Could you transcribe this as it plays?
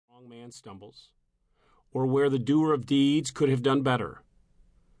man stumbles, or where the doer of deeds could have done better.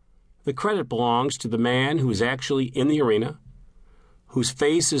 The credit belongs to the man who is actually in the arena, whose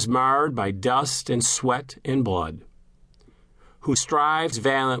face is marred by dust and sweat and blood, who strives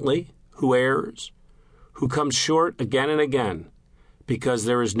valiantly, who errs, who comes short again and again, because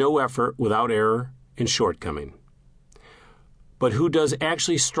there is no effort without error and shortcoming. But who does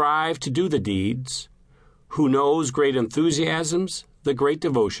actually strive to do the deeds, who knows great enthusiasms, the great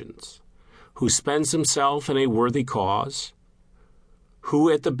devotions, who spends himself in a worthy cause,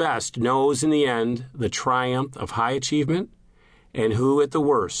 who at the best knows in the end the triumph of high achievement, and who at the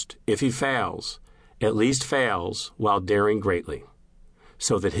worst, if he fails, at least fails while daring greatly,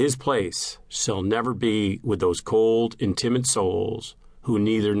 so that his place shall never be with those cold and timid souls who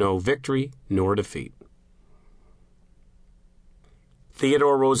neither know victory nor defeat.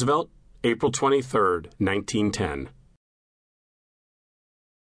 Theodore Roosevelt, April 23, 1910.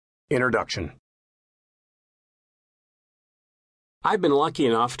 Introduction. I've been lucky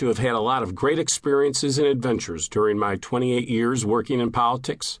enough to have had a lot of great experiences and adventures during my 28 years working in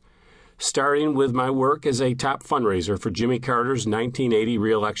politics, starting with my work as a top fundraiser for Jimmy Carter's 1980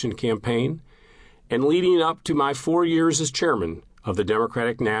 re-election campaign and leading up to my 4 years as chairman of the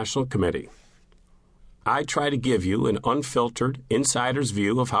Democratic National Committee. I try to give you an unfiltered insider's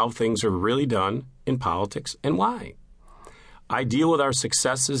view of how things are really done in politics and why. I deal with our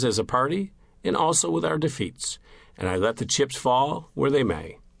successes as a party and also with our defeats, and I let the chips fall where they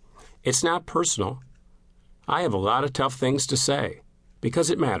may. It's not personal. I have a lot of tough things to say because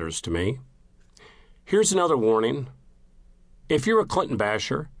it matters to me. Here's another warning. If you're a Clinton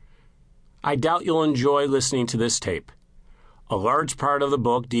basher, I doubt you'll enjoy listening to this tape. A large part of the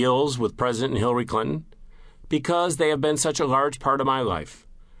book deals with President Hillary Clinton because they have been such a large part of my life.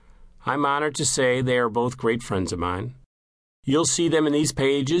 I'm honored to say they are both great friends of mine. You'll see them in these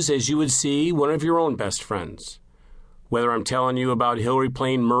pages as you would see one of your own best friends. Whether I'm telling you about Hillary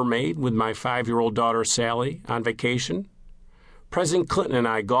playing mermaid with my 5-year-old daughter Sally on vacation, President Clinton and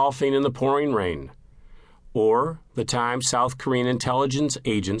I golfing in the pouring rain, or the time South Korean intelligence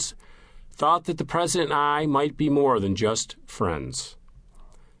agents thought that the President and I might be more than just friends.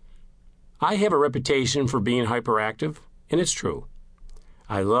 I have a reputation for being hyperactive, and it's true.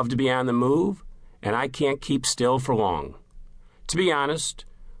 I love to be on the move, and I can't keep still for long. To be honest,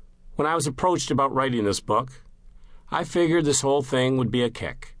 when I was approached about writing this book, I figured this whole thing would be a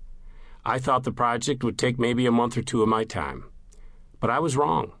kick. I thought the project would take maybe a month or two of my time. But I was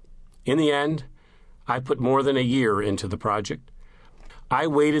wrong. In the end, I put more than a year into the project. I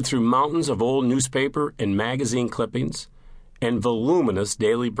waded through mountains of old newspaper and magazine clippings and voluminous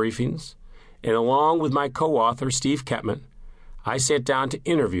daily briefings, and along with my co-author, Steve Kettmann, I sat down to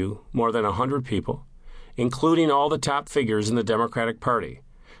interview more than 100 people, including all the top figures in the Democratic Party,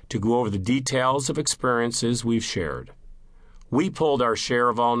 to go over the details of experiences we've shared. We pulled our share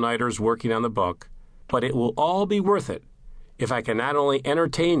of all-nighters working on the book, but it will all be worth it if I can not only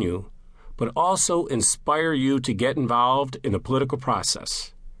entertain you, but also inspire you to get involved in the political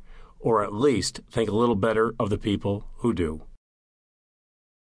process, or at least think a little better of the people who do.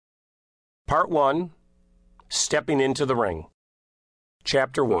 Part 1, Stepping into the Ring.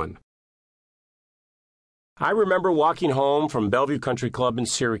 Chapter 1. I remember walking home from Bellevue Country Club in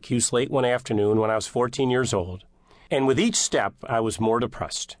Syracuse late one afternoon when I was 14 years old, and with each step I was more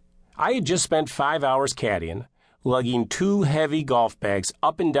depressed. I had just spent 5 hours caddying, lugging 2 heavy golf bags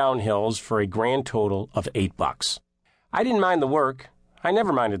up and down hills for a grand total of $8. I didn't mind the work. I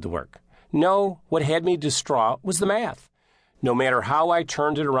never minded the work. No, what had me distraught was the math. No matter how I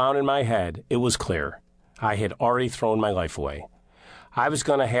turned it around in my head, it was clear. I had already thrown my life away. I was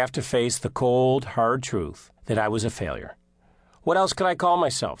going to have to face the cold, hard truth that I was a failure. What else could I call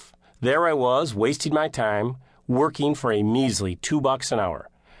myself? There I was, wasting my time, working for a measly $2 an hour.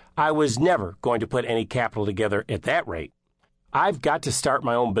 I was never going to put any capital together at that rate. I've got to start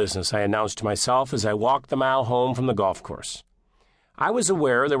my own business, I announced to myself as I walked the mile home from the golf course. I was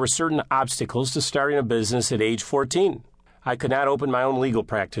aware there were certain obstacles to starting a business at age 14. I could not open my own legal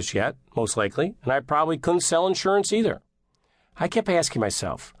practice yet, most likely, and I probably couldn't sell insurance either. I kept asking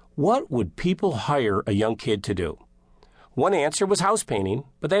myself, what would people hire a young kid to do? One answer was house painting,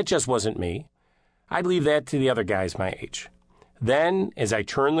 but that just wasn't me. I'd leave that to the other guys my age. Then, as I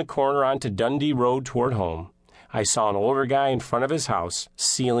turned the corner onto Dundee Road toward home, I saw an older guy in front of his house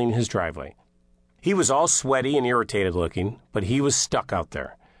sealing his driveway. He was all sweaty and irritated looking, but he was stuck out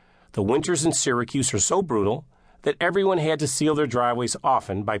there. The winters in Syracuse are so brutal that everyone had to seal their driveways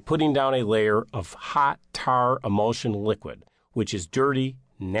often by putting down a layer of hot tar emulsion liquid, which is dirty,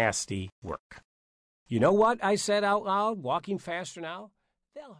 nasty work. You know what? I said out loud, walking faster now.